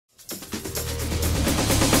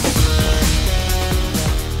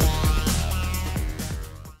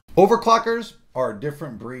Overclockers are a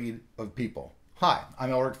different breed of people. Hi, I'm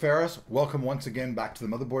Elric Ferris. Welcome once again back to the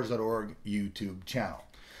Motherboards.org YouTube channel.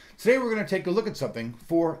 Today we're going to take a look at something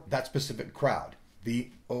for that specific crowd, the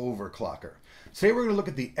overclocker. Today we're going to look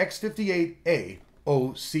at the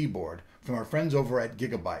X58A-OC board from our friends over at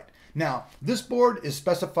GIGABYTE. Now, this board is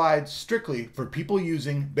specified strictly for people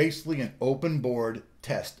using basically an open board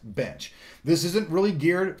test bench. This isn't really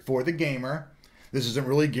geared for the gamer. This isn't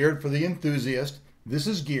really geared for the enthusiast. This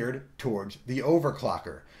is geared towards the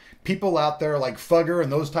overclocker. People out there like Fugger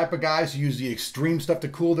and those type of guys who use the extreme stuff to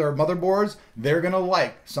cool their motherboards, they're going to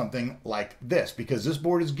like something like this because this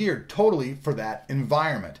board is geared totally for that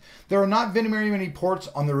environment. There are not very many ports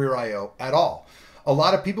on the rear I/O at all. A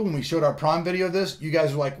lot of people, when we showed our prom video of this, you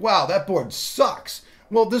guys were like, wow, that board sucks.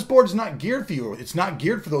 Well, this board's not geared for you. It's not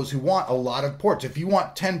geared for those who want a lot of ports. If you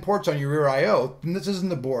want 10 ports on your rear I/O, then this isn't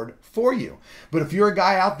the board for you. But if you're a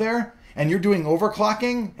guy out there and you're doing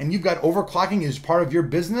overclocking and you've got overclocking as part of your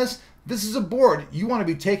business, this is a board you want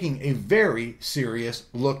to be taking a very serious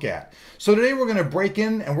look at. So today we're going to break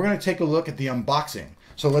in and we're going to take a look at the unboxing.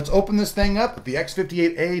 So let's open this thing up with the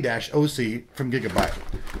X58A-OC from GIGABYTE.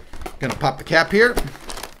 Going to pop the cap here.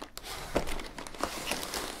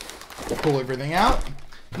 Pull everything out.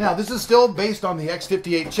 Now this is still based on the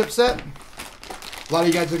X58 chipset. A lot of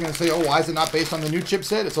you guys are going to say, oh, why is it not based on the new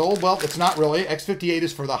chipset? It's old. Well, it's not really. X58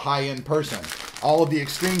 is for the high-end person. All of the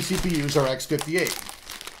extreme CPUs are X58.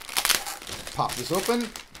 Pop this open.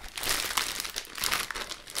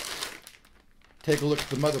 Take a look at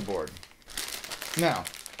the motherboard. Now,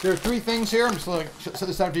 there are three things here. I'm just going to set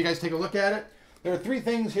this out for you guys to take a look at it. There are three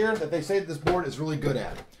things here that they say that this board is really good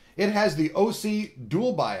at. It has the OC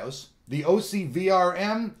dual BIOS, the OC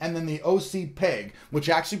VRM, and then the OC PEG, which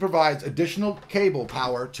actually provides additional cable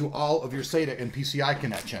power to all of your SATA and PCI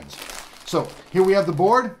connections. So here we have the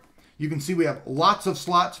board. You can see we have lots of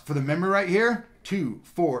slots for the memory right here. 2,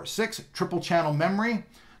 4, 6, triple channel memory.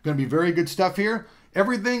 Going to be very good stuff here.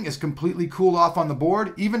 Everything is completely cooled off on the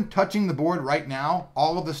board. Even touching the board right now,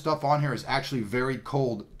 all of the stuff on here is actually very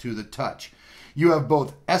cold to the touch. You have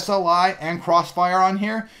both SLI and Crossfire on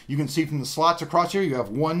here. You can see from the slots across here, you have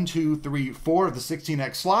 1, 2, 3, 4 of the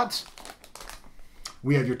 16X slots.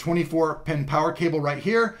 We have your 24-pin power cable right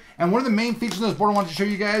here. And one of the main features of this board I want to show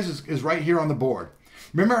you guys is right here on the board.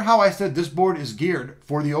 Remember how I said this board is geared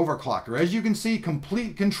for the overclocker? As you can see,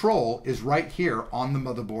 complete control is right here on the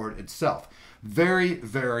motherboard itself. Very,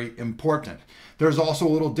 very important. There's also a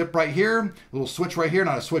little dip right here, a little switch right here,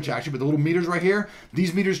 not a switch actually, but the little meters right here.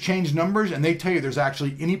 These meters change numbers and they tell you there's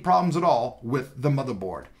actually any problems at all with the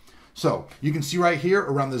motherboard. So you can see right here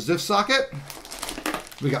around the ZIF socket,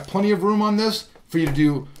 we got plenty of room on this for you to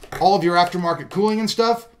do all of your aftermarket cooling and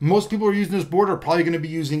stuff. Most people who are using this board are probably going to be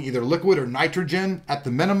using either liquid or nitrogen at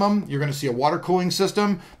the minimum. You're going to see a water cooling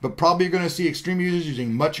system, but probably you're going to see extreme users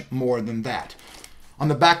using much more than that. On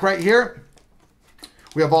the back right here,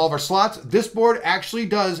 we have all of our slots. This board actually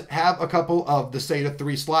does have a couple of the SATA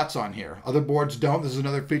 3 slots on here. Other boards don't. This is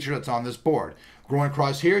another feature that's on this board. Going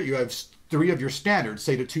across here, you have 3 of your standard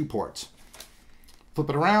SATA 2 ports. Flip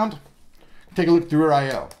it around. Take a look at the rear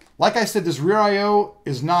I/O. Like I said, this rear I/O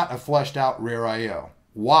is not a fleshed out rear I/O.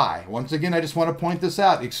 Why? Once again, I just want to point this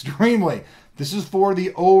out extremely. This is for the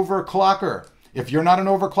overclocker. If you're not an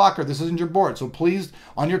overclocker, this isn't your board. So please,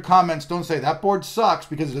 on your comments, don't say that board sucks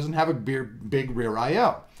because it doesn't have a big rear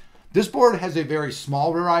I/O. This board has a very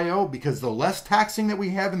small rear I/O because the less taxing that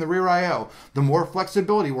we have in the rear I/O, the more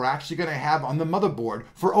flexibility we're actually going to have on the motherboard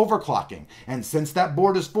for overclocking. And since that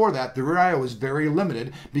board is for that, the rear I/O is very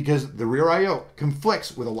limited because the rear I/O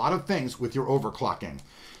conflicts with a lot of things with your overclocking.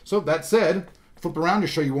 So that said, flip around to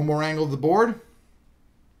show you one more angle of the board.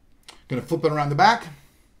 Going to flip it around the back.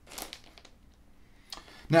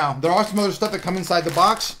 Now, there are some other stuff that come inside the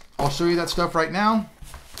box. I'll show you that stuff right now.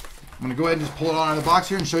 I'm going to go ahead and just pull it out of the box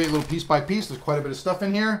here and show you a little piece by piece. There's quite a bit of stuff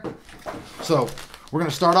in here. So, we're going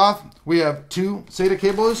to start off. We have 2 SATA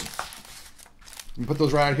cables. You can put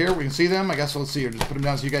those right out here. We can see them. I guess let's see here. Just put them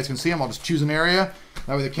down so you guys can see them. I'll just choose an area.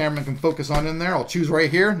 That way the cameraman can focus on in there. I'll choose right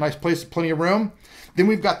here. Nice place, plenty of room. Then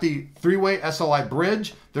we've got the 3-way SLI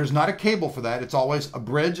bridge. There's not a cable for that. It's always a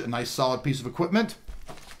bridge, a nice solid piece of equipment.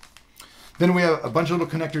 Then we have a bunch of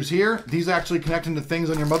little connectors here. These actually connect into things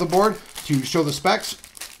on your motherboard to show the specs.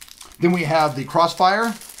 Then we have the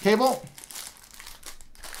Crossfire cable.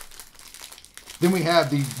 Then we have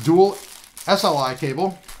the dual SLI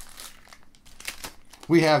cable.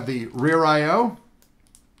 We have the rear I/O.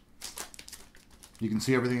 You can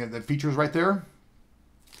see everything that features right there.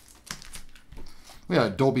 We got a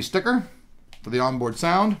Dolby sticker for the onboard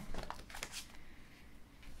sound.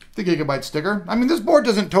 the Gigabyte sticker. I mean, this board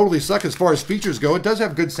doesn't totally suck as far as features go. It does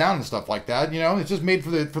have good sound and stuff like that. You know, it's just made for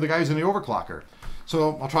the guys in the overclocker.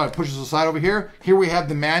 So I'll try to push this aside over here. Here we have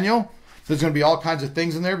the manual. There's going to be all kinds of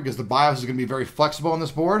things in there because the BIOS is going to be very flexible on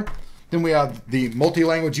this board. Then we have the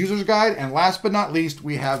multi-language user's guide. And last but not least,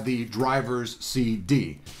 we have the driver's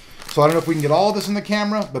CD. So I don't know if we can get all of this in the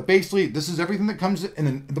camera, but basically this is everything that comes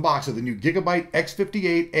in the box of the new GIGABYTE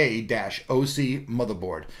X58A-OC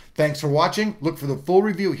motherboard. Thanks for watching. Look for the full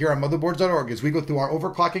review here on Motherboards.org as we go through our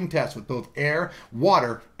overclocking tests with both air,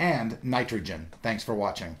 water, and nitrogen. Thanks for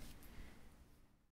watching.